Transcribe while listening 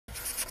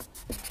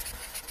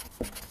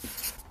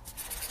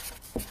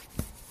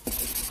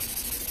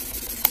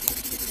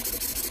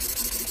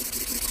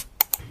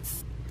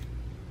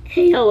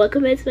Hey yo,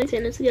 welcome back to my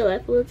channel, to your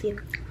life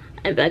Wildine.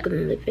 I'm back with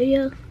another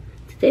video.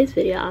 Today's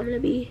video, I'm gonna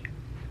be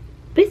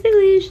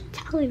basically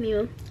telling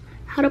you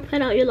how to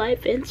plan out your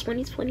life in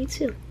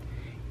 2022.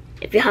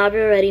 If you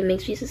haven't already,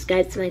 make sure you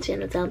subscribe to my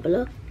channel down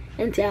below.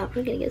 And yeah,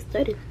 we're gonna get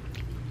started.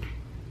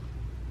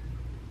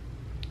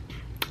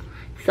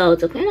 So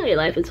to plan out your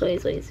life in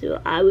 2022,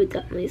 I would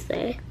definitely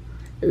say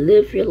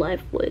live your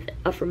life with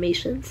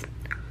affirmations.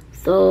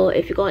 So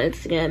if you go on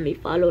Instagram, you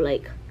follow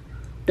like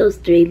those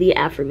daily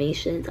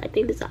affirmations. I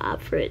think there's an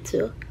app for it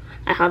too.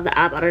 I have the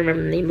app, I don't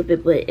remember the name of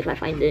it, but if I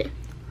find it,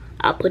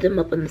 I'll put them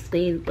up on the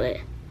screen. But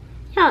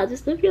yeah,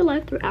 just live your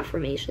life through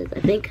affirmations.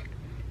 I think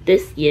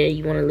this year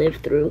you want to live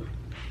through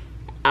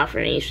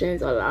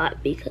affirmations a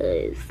lot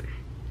because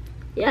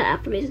yeah,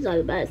 affirmations are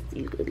the best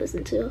you could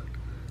listen to.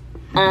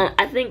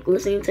 I think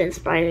listening to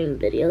inspiring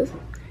videos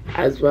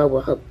as well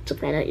will help to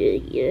plan out your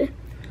year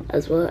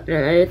as well. And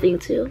another thing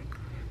too,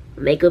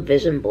 make a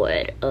vision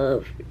board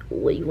of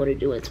what you want to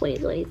do in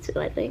 2022.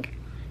 I think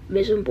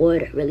vision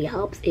board really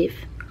helps. If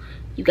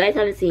you guys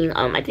haven't seen,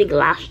 I think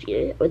last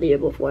year or the year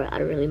before, I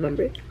don't really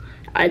remember,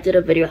 I did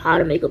a video how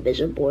to make a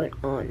vision board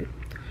on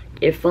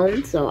your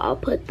phone. So I'll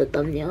put the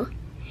thumbnail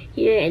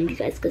here and you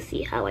guys can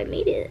see how I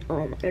made it. I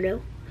don't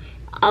know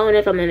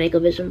if I'm gonna make a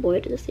vision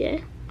board this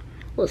year.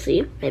 We'll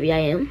see, maybe I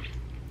am.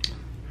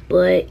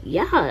 But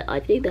yeah,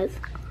 I think that's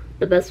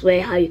the best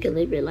way how you can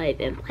live your life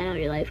and plan out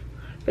your life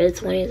for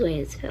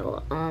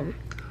 2022.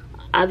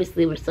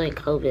 Obviously we're still in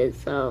COVID,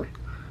 so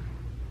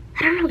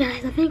I don't know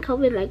guys, I think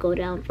COVID might go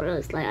down for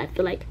us. Like I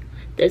feel like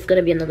there's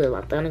gonna be another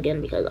lockdown again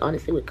because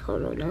honestly with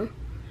Corona,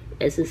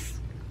 it's just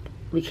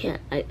we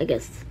can't, I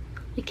guess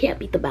we can't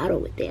beat the battle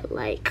with it.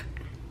 Like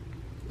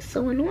it's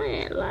so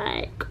annoying,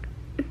 like.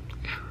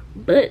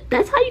 But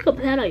that's how you can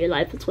plan out your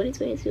life in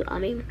 2022. I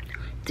mean,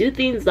 do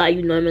things that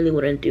you normally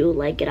wouldn't do,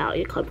 like get out of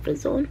your comfort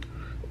zone.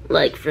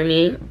 Like for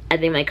me, I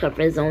think my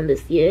comfort zone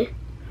this year,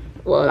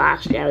 well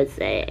last year I would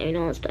say, you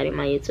know, starting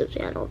my YouTube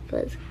channel,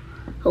 because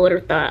who would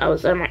have thought I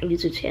was starting my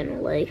YouTube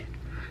channel. Like,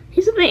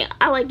 here's the thing,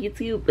 I like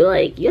YouTube, but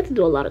like you have to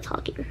do a lot of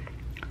talking.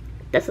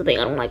 That's the thing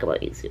I don't like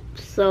about YouTube.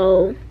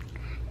 So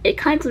it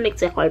kind of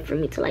makes it hard for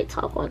me to like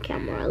talk on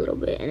camera a little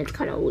bit, and it's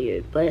kind of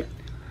weird, but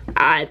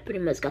I pretty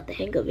much got the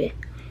hang of it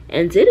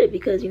and did it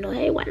because, you know,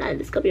 hey, why not?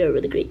 This could be a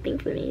really great thing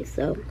for me.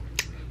 So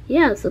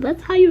yeah, so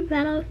that's how you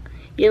plan out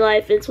your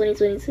life in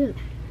 2022.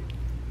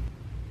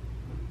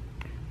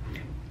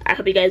 I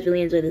hope you guys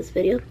really enjoyed this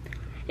video.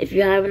 If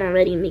you haven't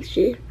already, make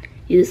sure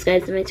you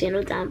subscribe to my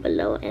channel down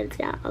below. And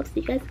yeah, I'll see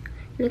you guys in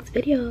the next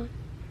video.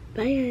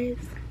 Bye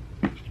guys.